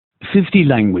50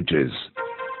 languages.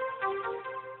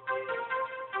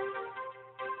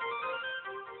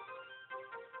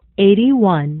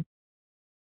 81.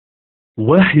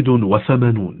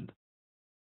 81.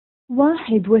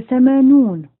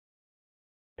 81.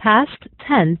 Past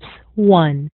tense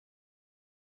 1.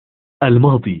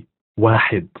 الماضي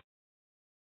 1.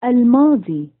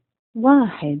 الماضي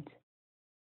 1.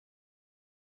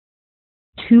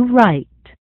 To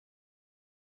write.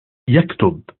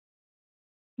 يكتب.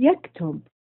 يكتب.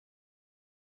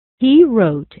 He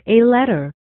wrote a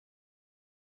letter.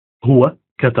 هو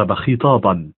كتب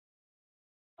خطابا.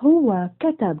 هو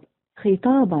كتب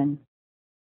خطابا.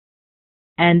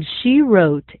 And she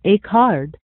wrote a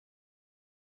card.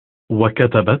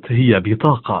 وكتبت هي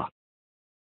بطاقة.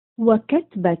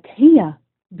 وكتبت هي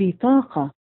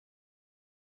بطاقة.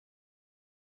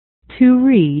 To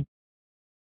read.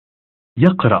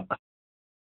 يقرأ.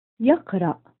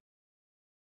 يقرأ.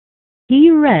 He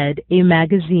read a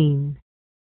magazine.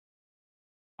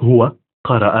 هو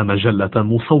قرأ مجلة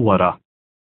مصورة.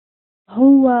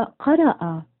 هو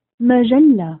قرأ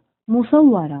مجلة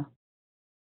مصورة.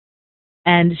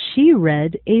 And she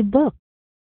read a book.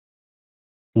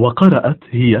 وقرأت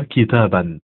هي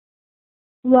كتابا.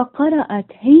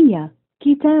 وقرأت هي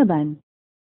كتابا.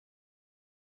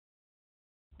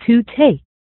 To take.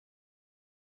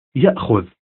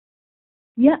 يأخذ.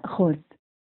 يأخذ.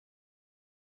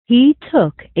 He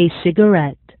took a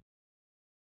cigarette.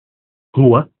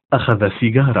 هو أخذ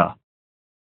سيجارة.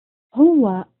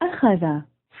 هو أخذ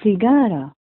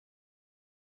سيجارة.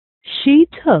 She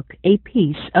took a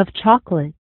piece of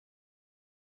chocolate.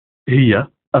 هي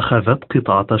أخذت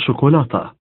قطعة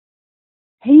شوكولاتة.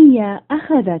 هي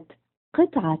أخذت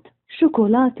قطعة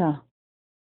شوكولاتة.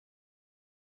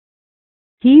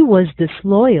 He was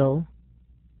disloyal,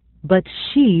 but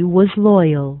she was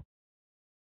loyal.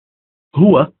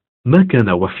 هو ما كان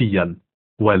وفيا،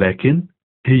 ولكن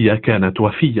هي كانت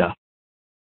وفية.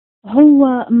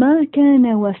 هو ما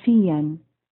كان وفيا،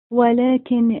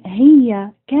 ولكن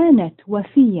هي كانت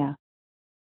وفية.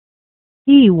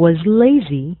 He was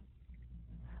lazy,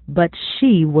 but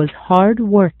she was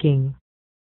hard-working.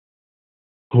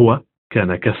 هو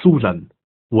كان كسولا،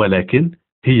 ولكن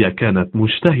هي كانت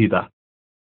مجتهدة.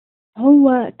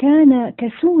 هو كان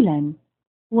كسولا،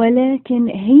 ولكن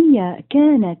هي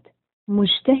كانت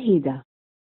مجتهدة.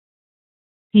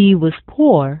 He was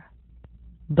poor,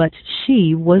 but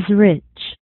she was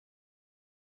rich.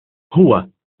 هو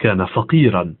كان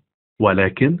فقيرا،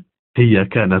 ولكن هي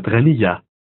كانت غنية.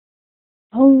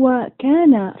 هو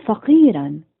كان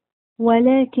فقيرا،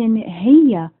 ولكن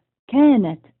هي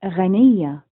كانت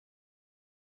غنية.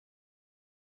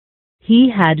 He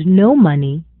had no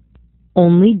money,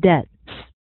 only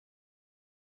debts.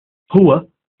 هو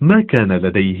ما كان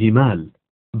لديه مال،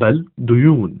 بل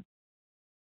ديون.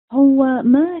 هو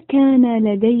ما كان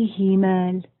لديه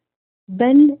مال،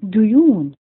 بل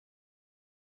ديون.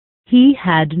 He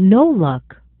had no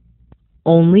luck,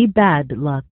 only bad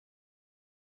luck.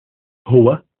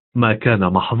 هو ما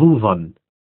كان محظوظا،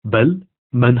 بل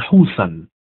منحوسا.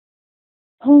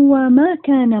 هو ما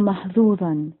كان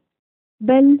محظوظا،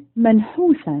 بل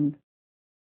منحوسا.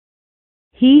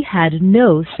 He had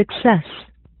no success,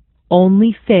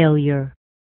 only failure.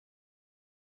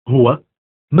 هو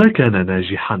ما كان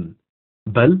ناجحا،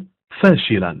 بل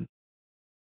فاشلا.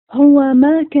 هو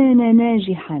ما كان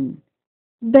ناجحا،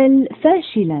 بل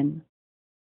فاشلا.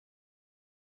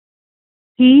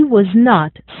 He was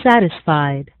not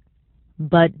satisfied,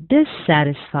 but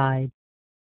dissatisfied.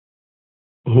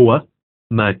 هو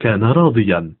ما كان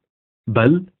راضيا،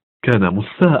 بل كان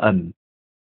مستاء.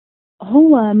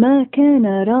 هو ما كان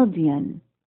راضيا،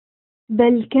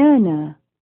 بل كان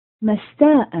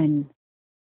مستاء.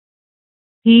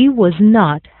 He was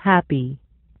not happy,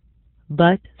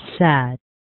 but sad.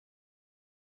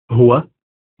 هو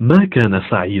ما كان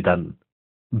سعيدا،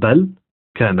 بل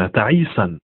كان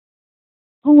تعيسا.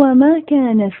 هو ما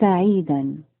كان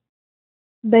سعيدا،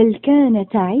 بل كان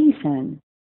تعيسا.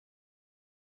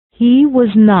 He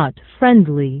was not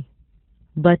friendly,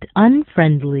 but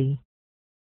unfriendly.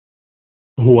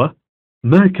 هو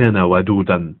ما كان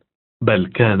ودودا،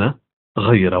 بل كان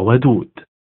غير ودود.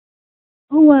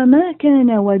 هو ما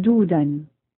كان ودودا،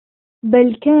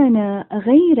 بل كان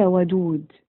غير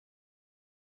ودود.